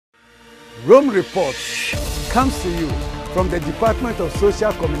Rome Reports comes to you from the Department of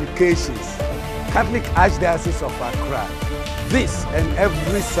Social Communications, Catholic Archdiocese of Accra, this and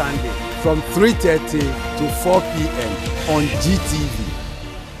every Sunday from 3:30 to 4 p.m. on GTV.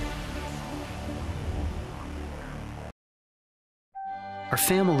 Our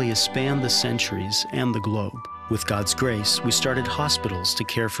family has spanned the centuries and the globe. With God's grace, we started hospitals to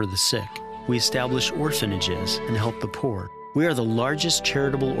care for the sick. We established orphanages and helped the poor. We are the largest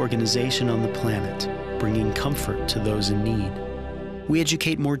charitable organization on the planet, bringing comfort to those in need. We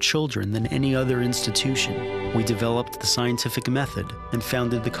educate more children than any other institution. We developed the scientific method and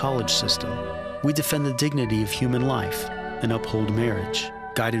founded the college system. We defend the dignity of human life and uphold marriage.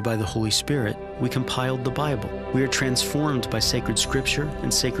 Guided by the Holy Spirit, we compiled the Bible. We are transformed by sacred scripture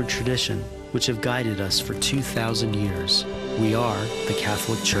and sacred tradition, which have guided us for 2,000 years. We are the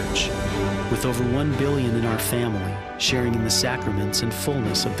Catholic Church, with over 1 billion in our family, sharing in the sacraments and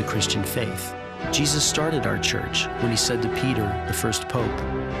fullness of the Christian faith. Jesus started our church when he said to Peter, the first pope,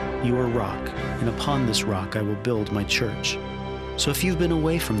 "You are rock, and upon this rock I will build my church." So if you've been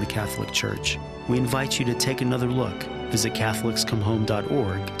away from the Catholic Church, we invite you to take another look. Visit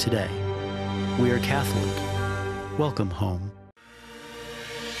CatholicsComeHome.org today. We are Catholic. Welcome home.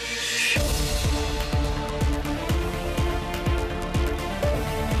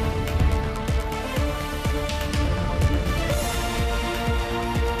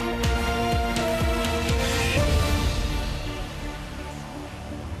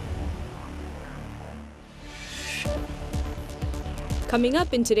 Coming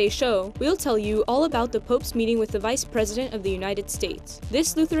up in today's show, we'll tell you all about the Pope's meeting with the Vice President of the United States.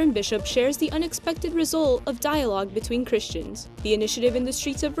 This Lutheran bishop shares the unexpected result of dialogue between Christians, the initiative in the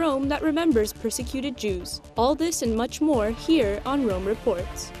streets of Rome that remembers persecuted Jews. All this and much more here on Rome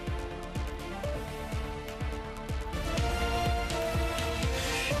Reports.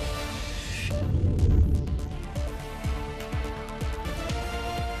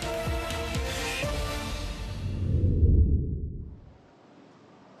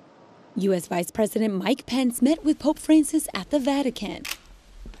 U.S. Vice President Mike Pence met with Pope Francis at the Vatican.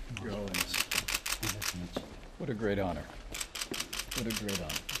 Your Holiness, what a great honor. What a great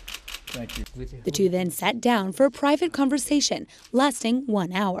honor. Thank you. The two then sat down for a private conversation lasting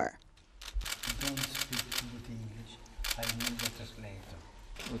 1 hour.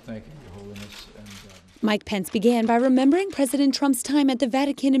 Well, thank you, Your Holiness. Mike Pence began by remembering President Trump's time at the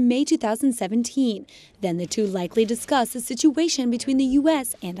Vatican in May 2017. Then the two likely discussed the situation between the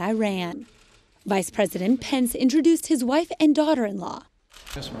U.S. and Iran. Vice President Pence introduced his wife and daughter-in-law.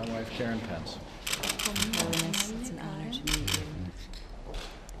 Yes, my wife, Karen Pence. Holiness, it's an honor to meet you.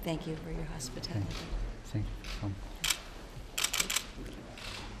 Thank you for your hospitality. Thank you.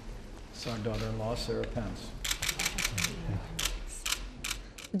 It's our daughter-in-law, Sarah Pence.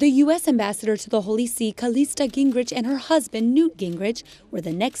 The U.S. ambassador to the Holy See, Callista Gingrich, and her husband, Newt Gingrich, were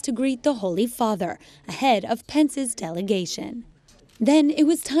the next to greet the Holy Father, ahead of Pence's delegation. Then it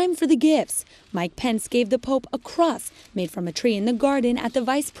was time for the gifts. Mike Pence gave the Pope a cross made from a tree in the garden at the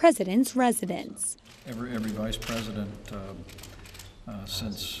Vice President's residence. Every Vice President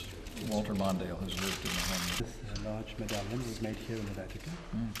since Walter Mondale has lived in the home. This is a large medallion was made here in the Vatican.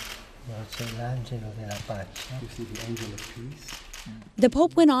 You see the angel of peace. The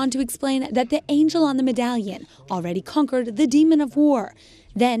Pope went on to explain that the angel on the medallion already conquered the demon of war.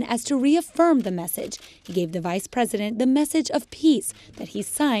 Then, as to reaffirm the message, he gave the Vice President the message of peace that he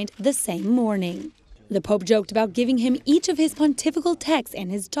signed the same morning. The Pope joked about giving him each of his pontifical texts and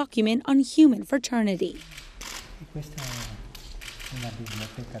his document on human fraternity.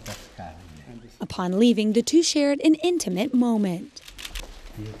 Upon leaving, the two shared an intimate moment.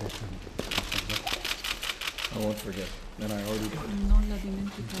 I won't forget. And I already did.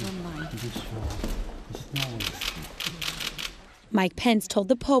 Mike Pence told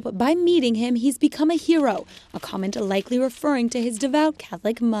the Pope by meeting him he's become a hero, a comment likely referring to his devout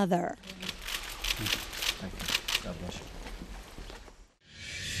Catholic mother. Thank you. God bless you.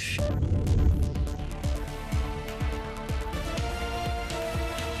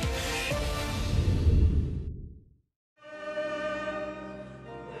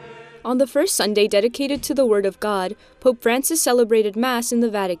 On the first Sunday dedicated to the Word of God, Pope Francis celebrated Mass in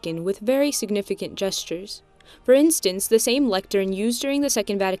the Vatican with very significant gestures. For instance, the same lectern used during the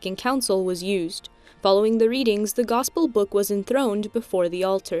Second Vatican Council was used. Following the readings, the Gospel book was enthroned before the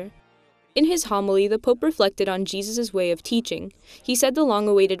altar. In his homily, the Pope reflected on Jesus' way of teaching. He said the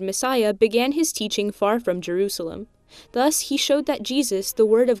long-awaited Messiah began his teaching far from Jerusalem. Thus, he showed that Jesus, the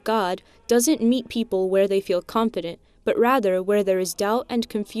Word of God, doesn't meet people where they feel confident, but rather where there is doubt and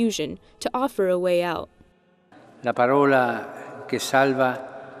confusion, to offer a way out. La parola che salva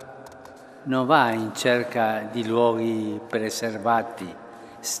non va in cerca di luoghi preservati,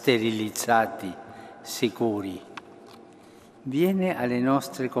 sterilizzati, sicuri. Viene alle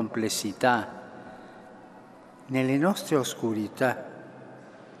nostre complessità, nelle nostre oscurità.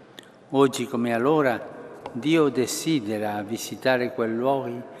 Oggi come allora Dio desidera visitare quei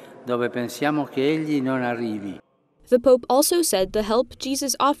luoghi dove pensiamo che Egli non arrivi. The Pope also said the help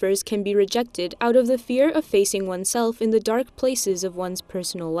Jesus offers can be rejected out of the fear of facing oneself in the dark places of one's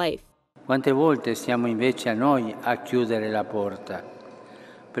personal life. Quante volte siamo invece a noi a chiudere la porta,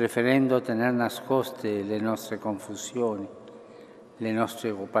 preferendo tenere nascoste le nostre confusioni, le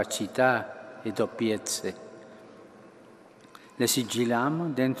nostre opacità e doppiezze. Le sigilliamo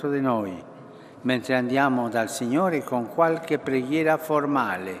dentro di noi, mentre andiamo dal Signore con qualche preghiera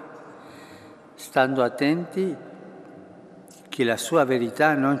formale, stando attenti che la sua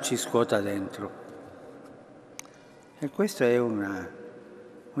verità non ci scuota dentro. E questa è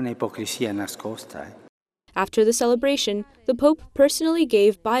un'ipocrisia nascosta. After the celebration, the Pope personally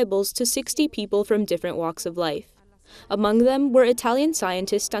gave Bibles to 60 people from different walks of life. Among them were Italian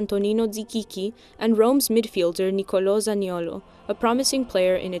scientist Antonino Zichichi and Rome's midfielder Niccolò Zaniolo, a promising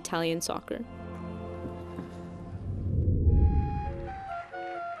player in Italian soccer.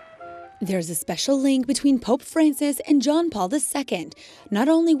 There's a special link between Pope Francis and John Paul II. Not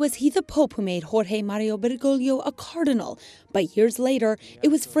only was he the Pope who made Jorge Mario Bergoglio a cardinal, but years later,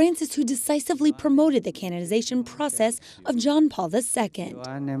 it was Francis who decisively promoted the canonization process of John Paul II.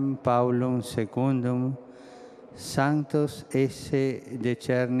 Johannem Paulum secundum, sanctos esse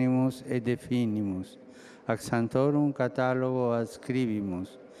decernimus et definimus, ac sanctorum catalogo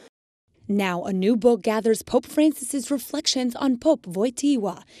adscribimus. Now, a new book gathers Pope Francis's reflections on Pope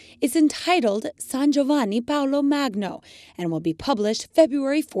Wojtyła. It's entitled San Giovanni Paolo Magno and will be published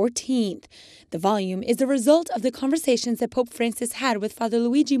February 14th. The volume is the result of the conversations that Pope Francis had with Father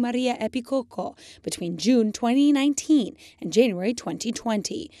Luigi Maria Epicoco between June 2019 and January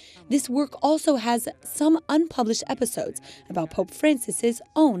 2020. This work also has some unpublished episodes about Pope Francis's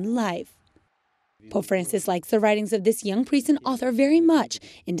own life. Pope Francis likes the writings of this young priest and author very much.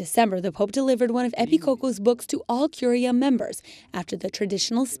 In December, the Pope delivered one of Epicoco's books to all Curia members after the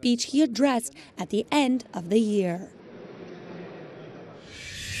traditional speech he addressed at the end of the year.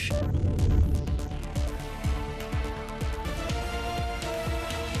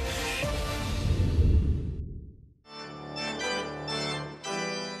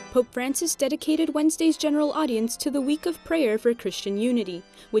 Pope Francis dedicated Wednesday's general audience to the Week of Prayer for Christian Unity,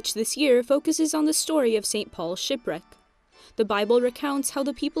 which this year focuses on the story of St. Paul's shipwreck. The Bible recounts how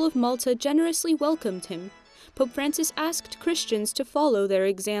the people of Malta generously welcomed him. Pope Francis asked Christians to follow their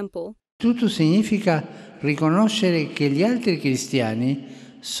example. Tutto significa riconoscere che gli altri cristiani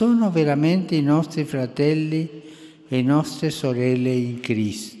sono veramente i nostri fratelli e nostre sorelle in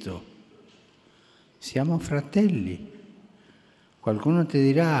Cristo. Siamo fratelli. Qualcuno ti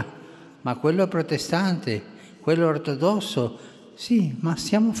dirà, ma quello è protestante, quello è ortodosso. Sì, ma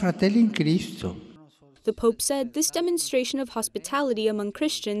siamo fratelli in Cristo. The Pope said this demonstration of hospitality among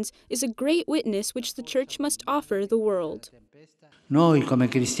Christians is a great witness which the Church must offer the world. Noi come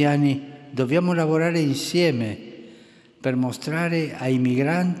cristiani dobbiamo lavorare insieme per mostrare ai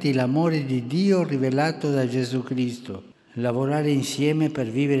migranti l'amore di Dio rivelato da Gesù Cristo. Lavorare insieme per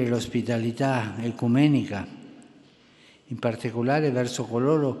vivere l'ospitalità ecumenica, in particolare verso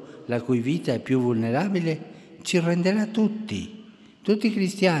coloro la cui vita è più vulnerabile, ci renderà tutti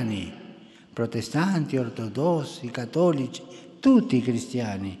cristiani, protestanti, ortodossi, cattolici, tutti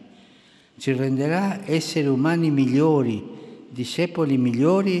cristiani. Ci renderà esseri umani migliori, discepoli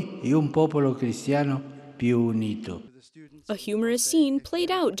migliori e un popolo cristiano più unito. A humorous scene played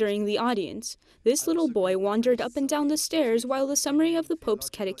out during the audience. This little boy wandered up and down the stairs while the summary of the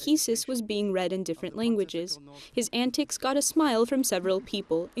Pope's catechesis was being read in different languages. His antics got a smile from several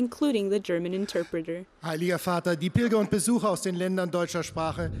people, including the German interpreter. Heiliger Vater, die Pilger und Besucher aus den Ländern deutscher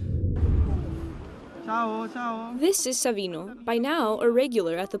Sprache. Ciao, ciao. This is Savino, by now a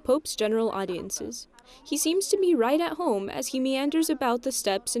regular at the Pope's general audiences. He seems to be right at home as he meanders about the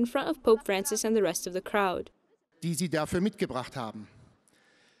steps in front of Pope Francis and the rest of the crowd. Die Sie dafür mitgebracht haben.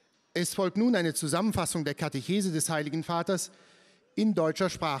 Es folgt nun eine Zusammenfassung der Katechese des Heiligen Vaters in deutscher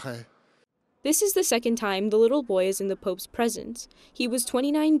Sprache. This is the second time the little boy is in the Pope's presence. He was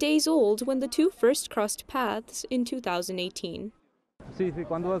 29 days old when the two first crossed paths in 2018.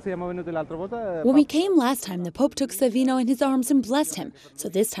 When we came last time, the Pope took Savino in his arms and blessed him. So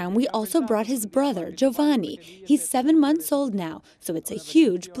this time we also brought his brother, Giovanni. He's 7 months old now, so it's a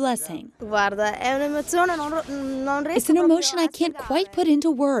huge blessing. It's an emotion I can't quite put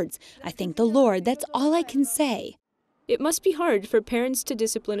into words. I thank the Lord, that's all I can say. It must be hard for parents to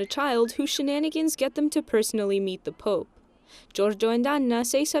discipline a child whose shenanigans get them to personally meet the Pope. Giorgio and Anna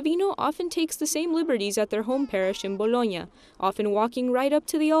say Savino often takes the same liberties at their home parish in Bologna, often walking right up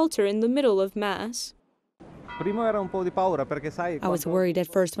to the altar in the middle of Mass. I was worried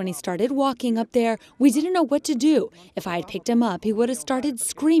at first when he started walking up there. We didn't know what to do. If I had picked him up, he would have started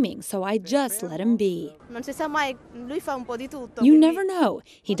screaming, so I just let him be. You never know.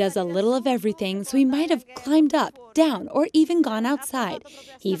 He does a little of everything, so he might have climbed up, down, or even gone outside.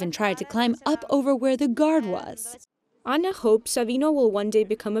 He even tried to climb up over where the guard was. Anna hopes Savino will one day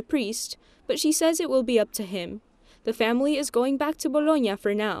become a priest, but she says it will be up to him. The family is going back to Bologna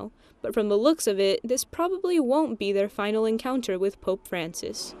for now, but from the looks of it, this probably won't be their final encounter with Pope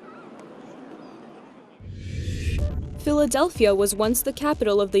Francis. Philadelphia was once the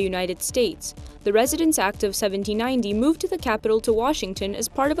capital of the United States. The Residence Act of 1790 moved the capital to Washington as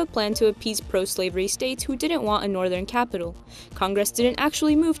part of a plan to appease pro-slavery states who didn't want a northern capital. Congress didn't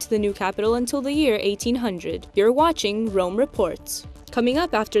actually move to the new capital until the year 1800. You're watching Rome Reports. Coming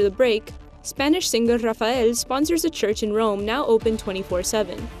up after the break, Spanish singer Rafael sponsors a church in Rome now open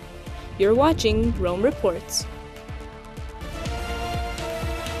 24/7. You're watching Rome Reports.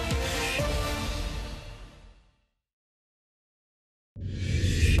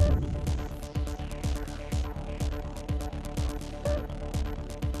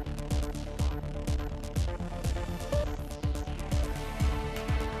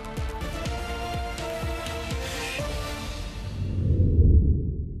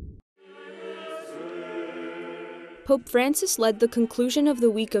 Pope Francis led the conclusion of the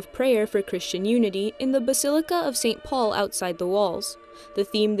Week of Prayer for Christian Unity in the Basilica of St. Paul outside the walls. The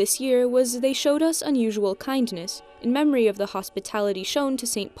theme this year was They Showed Us Unusual Kindness, in memory of the hospitality shown to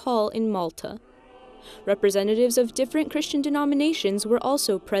St. Paul in Malta. Representatives of different Christian denominations were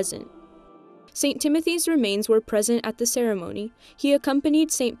also present. St. Timothy's remains were present at the ceremony. He accompanied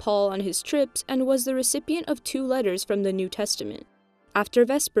St. Paul on his trips and was the recipient of 2 letters from the New Testament. After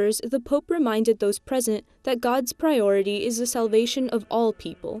Vespers, the Pope reminded those present that God's priority is the salvation of all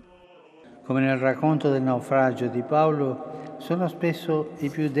people. Come nel racconto del naufragio di Paolo, sono spesso i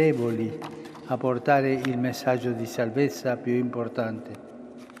più deboli a portare il messaggio di salvezza più importante,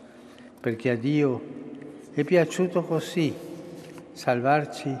 perché a Dio è piaciuto così,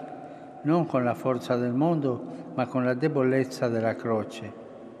 salvarci non con la forza del mondo, ma con la debolezza della croce.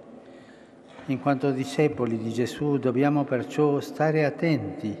 In quanto discepoli di Gesù dobbiamo perciò stare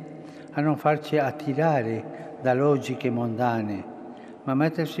attenti a non farci attirare da logiche mondane, ma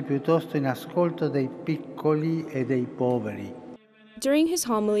metterci piuttosto in ascolto dei piccoli e dei poveri. During his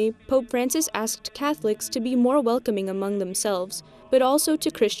homily, Pope Francis asked Catholics to be more welcoming among themselves, but also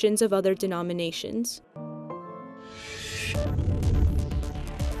to Christians of other denominations.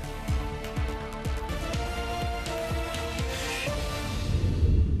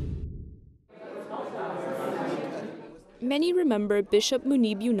 Many remember Bishop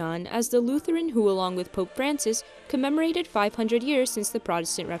Munib Yunan as the Lutheran who, along with Pope Francis, commemorated 500 years since the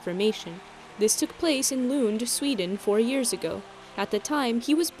Protestant Reformation. This took place in Lund, Sweden, 4 years ago. At the time,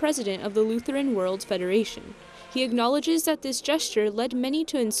 he was president of the Lutheran World Federation. He acknowledges that this gesture led many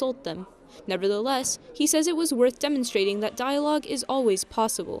to insult them. Nevertheless, he says it was worth demonstrating that dialogue is always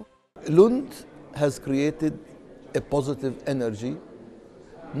possible. Lund has created a positive energy,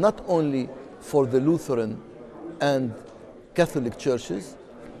 not only for the Lutheran and Catholic churches,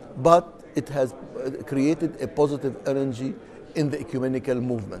 but it has created a positive energy in the ecumenical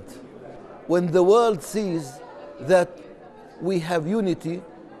movement. When the world sees that we have unity,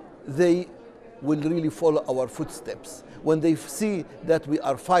 they will really follow our footsteps. When they see that we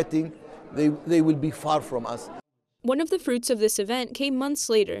are fighting, they will be far from us. One of the fruits of this event came months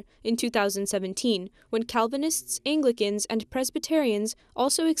later, in 2017, when Calvinists, Anglicans, and Presbyterians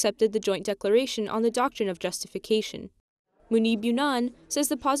also accepted the joint declaration on the doctrine of justification. Munib Yunan says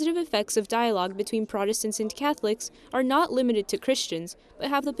the positive effects of dialogue between Protestants and Catholics are not limited to Christians, but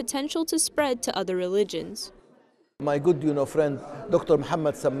have the potential to spread to other religions. My good friend, Dr.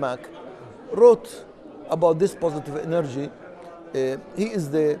 Muhammad Sammak, wrote about this positive energy. He is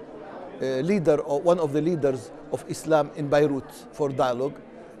the leader, or one of the leaders of Islam in Beirut for dialogue.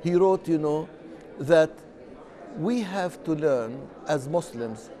 He wrote, that we have to learn as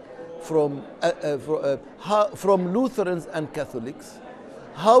Muslims from Lutherans and Catholics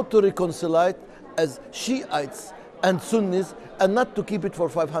how to reconcile as Shiites and Sunnis, and not to keep it for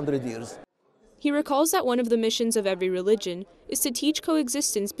 500 years. He recalls that one of the missions of every religion is to teach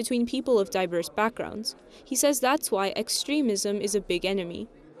coexistence between people of diverse backgrounds. He says that's why extremism is a big enemy.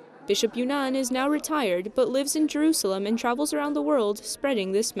 Bishop Yunan is now retired, but lives in Jerusalem and travels around the world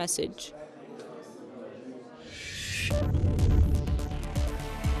spreading this message.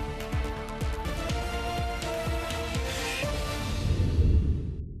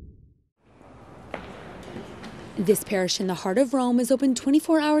 This parish in the heart of Rome is open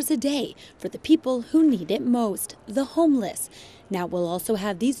 24 hours a day for the people who need it most, the homeless. Now we'll also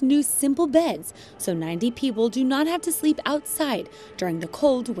have these new simple beds, so 90 people do not have to sleep outside during the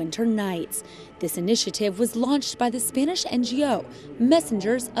cold winter nights. This initiative was launched by the Spanish NGO,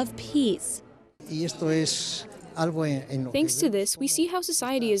 Messengers of Peace. Thanks to this, we see how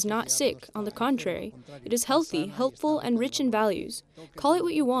society is not sick. On the contrary, it is healthy, helpful, and rich in values. Call it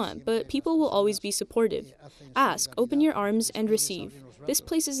what you want, but people will always be supportive. Ask, open your arms, and receive. This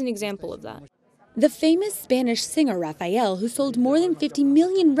place is an example of that. The famous Spanish singer Rafael, who sold more than 50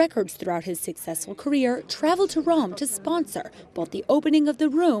 million records throughout his successful career, traveled to Rome to sponsor both the opening of the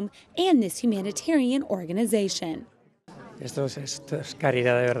room and this humanitarian organization. This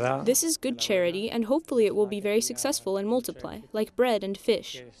is good charity, and hopefully it will be very successful and multiply, like bread and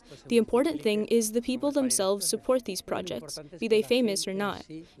fish. The important thing is the people themselves support these projects, be they famous or not.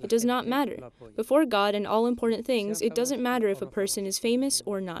 It does not matter. Before God and all important things, it doesn't matter if a person is famous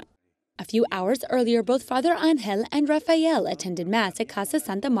or not. A few hours earlier, both Father Angel and Rafael attended Mass at Casa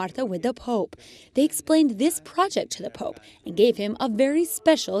Santa Marta with the Pope. They explained this project to the Pope and gave him a very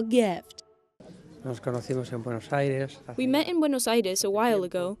special gift. We met in Buenos Aires a while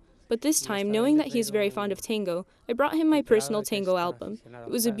ago, but this time, knowing that he is very fond of tango, I brought him my personal tango album.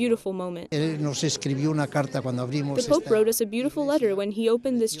 It was a beautiful moment. The Pope wrote us a beautiful letter when he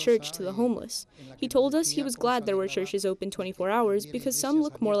opened this church to the homeless. He told us he was glad there were churches open 24 hours because some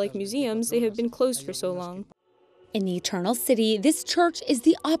look more like museums, they have been closed for so long. In the Eternal City, this church is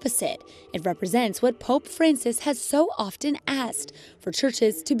the opposite. It represents what Pope Francis has so often asked, for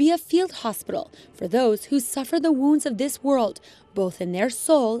churches to be a field hospital for those who suffer the wounds of this world, both in their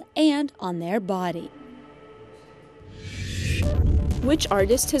soul and on their body. Which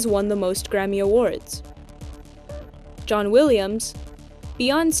artist has won the most Grammy Awards? John Williams,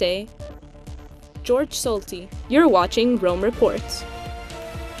 Beyoncé, George Solti. You're watching Rome Reports.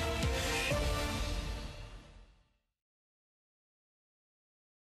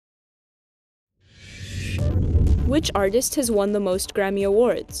 Which artist has won the most Grammy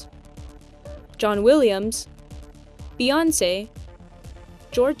Awards? John Williams, Beyoncé,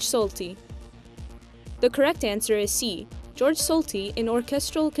 George Solti. The correct answer is C. George Solti, an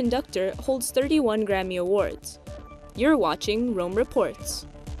orchestral conductor, holds 31 Grammy Awards. You're watching Rome Reports.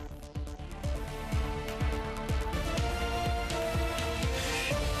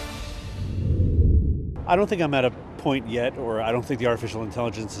 I don't think I'm at a point yet, or I don't think the artificial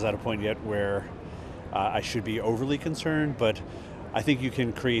intelligence is at a point yet where I should be overly concerned, but I think you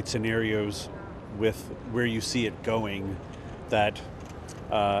can create scenarios with where you see it going that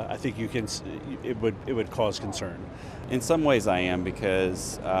I think you can. It would cause concern. In some ways, I am,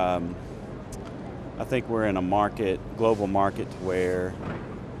 because I think we're in a global market, where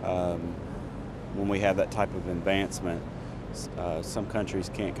when we have that type of advancement, some countries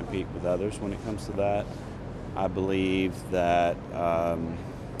can't compete with others when it comes to that. I believe that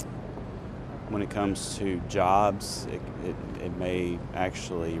when it comes to jobs, it may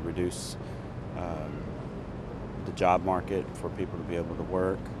actually reduce the job market for people to be able to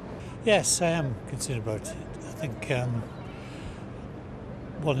work. Yes, I am concerned about it. I think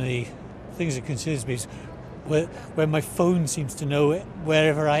one of the things that concerns me is where my phone seems to know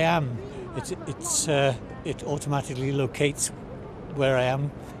wherever I am. It automatically locates where I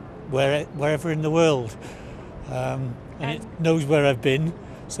am, wherever in the world, and it knows where I've been.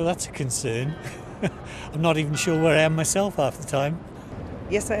 So that's a concern. I'm not even sure where I am myself half the time.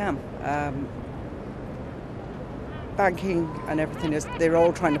 Yes, I am. Banking and everything, they're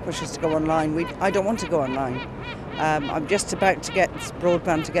all trying to push us to go online. I don't want to go online. I'm just about to get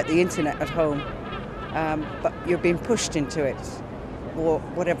broadband to get the internet at home. But you're being pushed into it. Or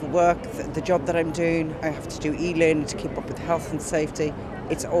whatever work, the job that I'm doing, I have to do e-learning to keep up with health and safety.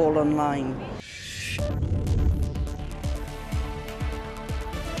 It's all online.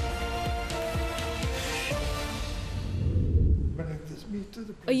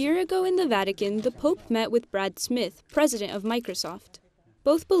 A year ago in the Vatican, the Pope met with Brad Smith, president of Microsoft.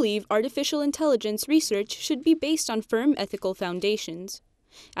 Both believe artificial intelligence research should be based on firm ethical foundations.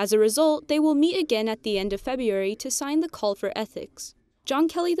 As a result, they will meet again at the end of February to sign the call for ethics. John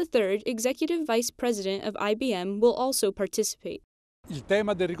Kelly III, executive vice president of IBM, will also participate.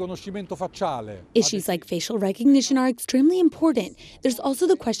 Issues like facial recognition are extremely important. There's also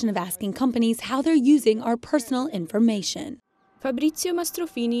the question of asking companies how they're using our personal information. Fabrizio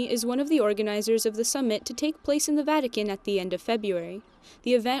Mastrofini is one of the organizers of the summit to take place in the Vatican at the end of February.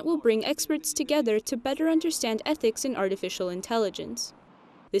 The event will bring experts together to better understand ethics in artificial intelligence.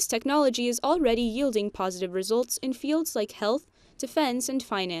 This technology is already yielding positive results in fields like health, defense, and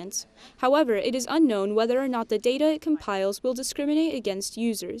finance. However, it is unknown whether or not the data it compiles will discriminate against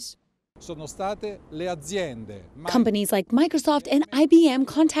users. Companies like Microsoft and IBM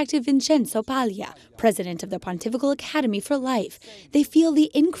contacted Vincenzo Paglia, president of the Pontifical Academy for Life. They feel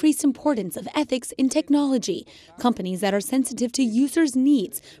the increased importance of ethics in technology. Companies that are sensitive to users'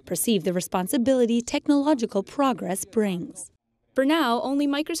 needs perceive the responsibility technological progress brings. For now, only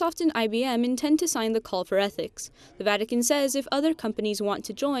Microsoft and IBM intend to sign the call for ethics. The Vatican says if other companies want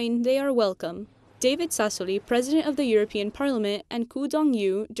to join, they are welcome. David Sassoli, President of the European Parliament, and Ku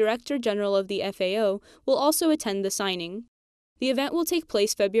Dong-yu, Director General of the FAO, will also attend the signing. The event will take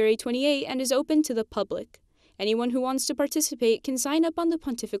place February 28 and is open to the public. Anyone who wants to participate can sign up on the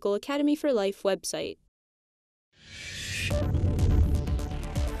Pontifical Academy for Life website.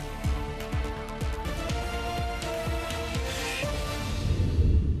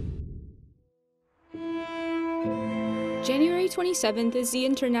 January 27th is the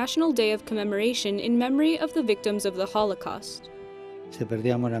International Day of Commemoration in memory of the victims of the Holocaust. Se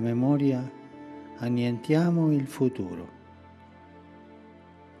perdiamo la memoria, annientiamo il futuro.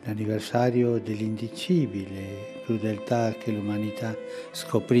 L'anniversario dell'indicibile crudeltà che l'umanità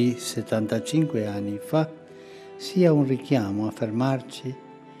scoprì 75 anni fa sia un richiamo a fermarci,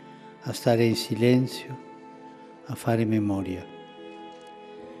 a stare in silenzio, a fare memoria.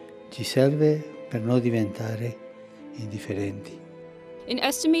 Ci serve per non diventare indifferenti. An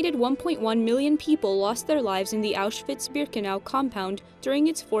estimated 1.1 million people lost their lives in the Auschwitz-Birkenau compound during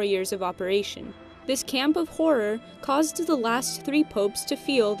its 4 years of operation. This camp of horror caused the last 3 popes to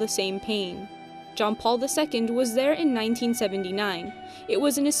feel the same pain. John Paul II was there in 1979. It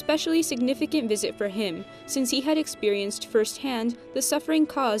was an especially significant visit for him, since he had experienced firsthand the suffering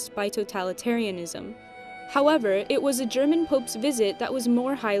caused by totalitarianism. However, it was a German pope's visit that was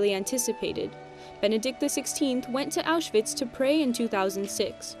more highly anticipated. Benedict XVI went to Auschwitz to pray in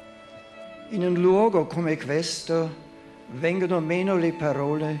 2006. In un luogo come questo vengono meno le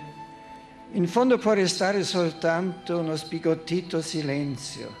parole. In fondo può restare soltanto uno sbigottito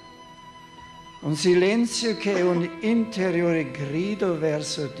silenzio. Un silenzio che è un interiore grido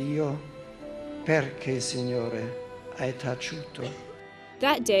verso Dio. Perché, Signore, hai taciuto?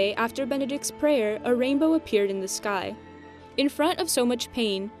 That day, after Benedict's prayer, a rainbow appeared in the sky. In front of so much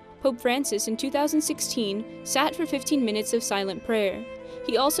pain, Pope Francis in 2016 sat for 15 minutes of silent prayer.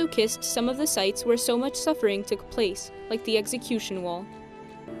 He also kissed some of the sites where so much suffering took place, like the execution wall.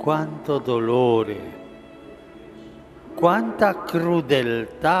 Quanto dolore, quanta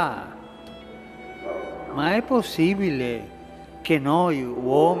crudeltà! Ma è possibile che noi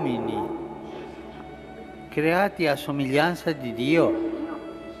uomini, creati a somiglianza di Dio,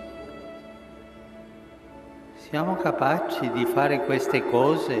 siamo capaci di fare queste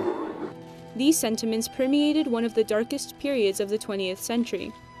cose? These sentiments permeated one of the darkest periods of the 20th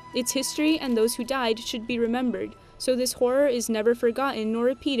century. Its history and those who died should be remembered, so this horror is never forgotten nor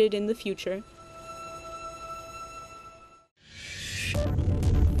repeated in the future.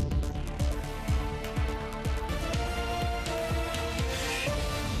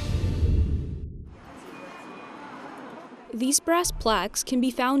 These brass plaques can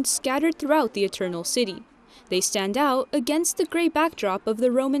be found scattered throughout the Eternal City. They stand out against the gray backdrop of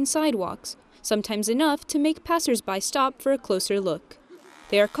the Roman sidewalks, sometimes enough to make passers-by stop for a closer look.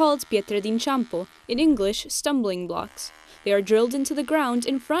 They are called pietre d'inciampo, in English, stumbling blocks. They are drilled into the ground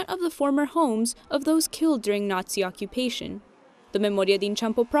in front of the former homes of those killed during Nazi occupation. The Memoria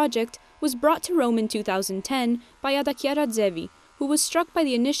d'Inciampo project was brought to Rome in 2010 by Ada Chiara Zevi, who was struck by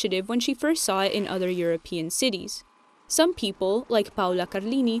the initiative when she first saw it in other European cities. Some people, like Paola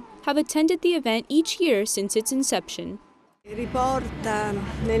Carlini, have attended the event each year since its inception. The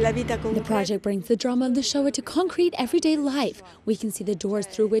project brings the drama of the Shoah to concrete everyday life. We can see the doors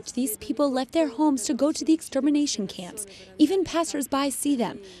through which these people left their homes to go to the extermination camps. Even passers-by see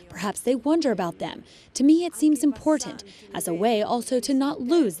them. Perhaps they wonder about them. To me, it seems important, as a way also to not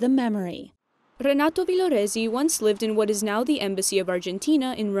lose the memory. Renato Villoresi once lived in what is now the Embassy of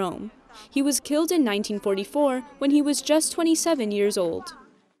Argentina in Rome. He was killed in 1944 when he was just 27 years old.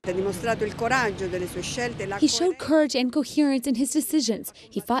 He showed courage and coherence in his decisions.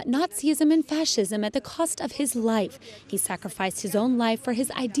 He fought Nazism and fascism at the cost of his life. He sacrificed his own life for his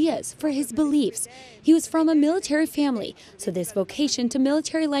ideas, for his beliefs. He was from a military family, so this vocation to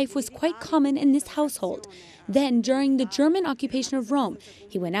military life was quite common in this household. Then, during the German occupation of Rome,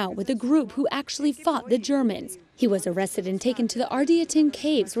 he went out with a group who actually fought the Germans. He was arrested and taken to the Ardeatine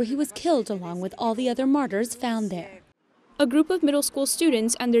caves, where he was killed along with all the other martyrs found there. a group of middle school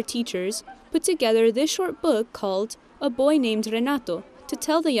students and their teachers put together this short book called A Boy Named Renato to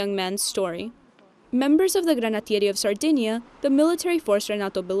tell the young man's story. Members of the Granatieri of Sardinia, the military force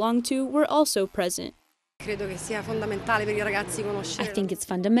Renato belonged to, were also present. I think it's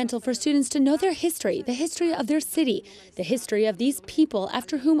fundamental for students to know their history, the history of their city, the history of these people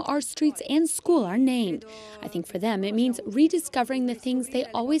after whom our streets and school are named. I think for them it means rediscovering the things they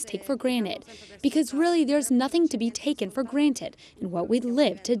always take for granted, because really there's nothing to be taken for granted in what we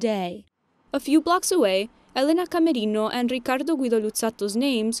live today. A few blocks away, Elena Camerino and Riccardo Guido Luzzatto's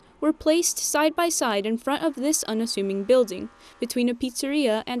names were placed side by side in front of this unassuming building, between a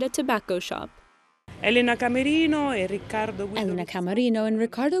pizzeria and a tobacco shop. Elena Camerino and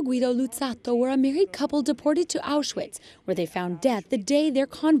Riccardo Guido Luzzatto were a married couple deported to Auschwitz, where they found death the day their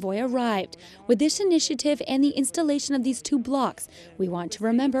convoy arrived. With this initiative and the installation of these 2 blocks, we want to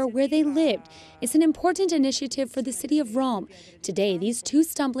remember where they lived. It's an important initiative for the city of Rome. Today, these 2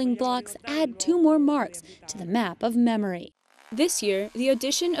 stumbling blocks add 2 more marks to the map of memory. This year, the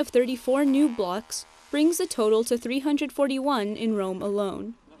addition of 34 new blocks brings the total to 341 in Rome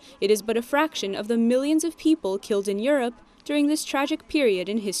alone. It is but a fraction of the millions of people killed in Europe during this tragic period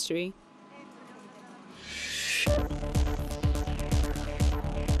in history.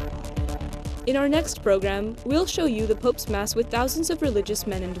 In our next program, we'll show you the Pope's Mass with thousands of religious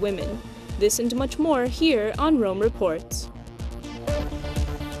men and women. This and much more here on Rome Reports.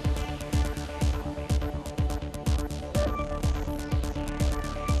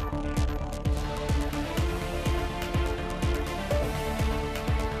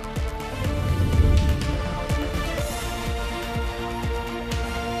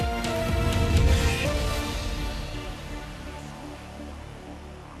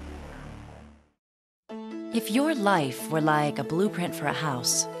 If your life were like a blueprint for a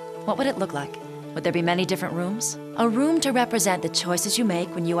house, what would it look like? Would there be many different rooms? A room to represent the choices you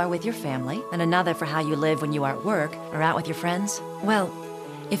make when you are with your family, and another for how you live when you are at work or out with your friends? Well,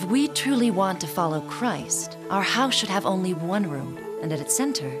 if we truly want to follow Christ, our house should have only one room, and at its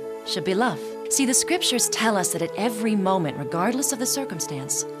center should be love. See, the scriptures tell us that at every moment, regardless of the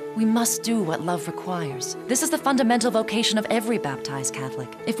circumstance, we must do what love requires. This is the fundamental vocation of every baptized Catholic.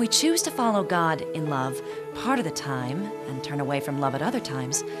 If we choose to follow God in love part of the time and turn away from love at other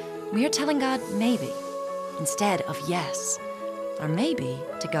times, we are telling God maybe instead of yes. Our maybe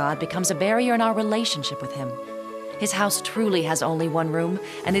to God becomes a barrier in our relationship with Him. His house truly has only one room,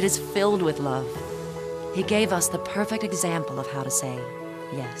 and it is filled with love. He gave us the perfect example of how to say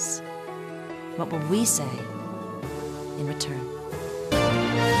yes. What will we say in return?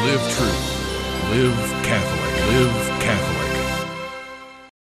 Live true. Live Catholic. Live Catholic.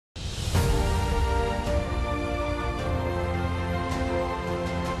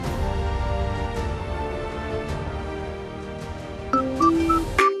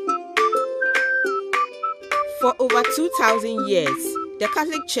 For over 2,000 years, the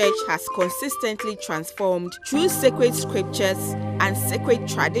Catholic Church has consistently transformed through sacred scriptures and sacred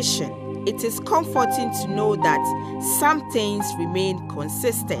tradition. It is comforting to know that some things remain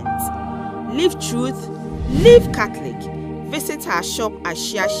consistent. Live truth, live Catholic. Visit our shop at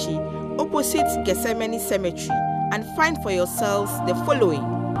Shiashi, opposite Gethsemane Cemetery, and find for yourselves the following: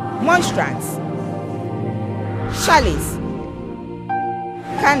 monstrance, chalice,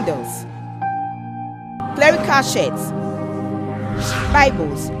 candles, clerical shirts,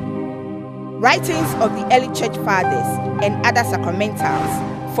 Bibles, writings of the early church fathers, and other sacramentals.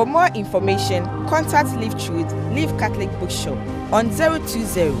 For more information, contact Live Truth, Live Catholic Bookshop on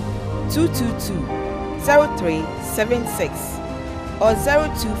 020-222-0376 or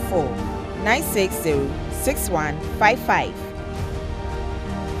 024-960-6155.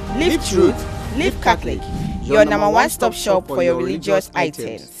 Live Truth, Live Catholic, your number one stop shop for your religious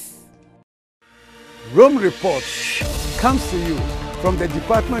items. Rome Reports comes to you from the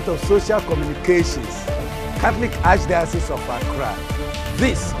Department of Social Communications, Catholic Archdiocese of Accra.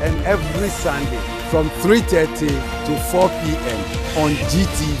 This and every Sunday from 3:30 to 4 p.m. on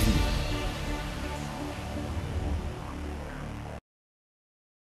GTV.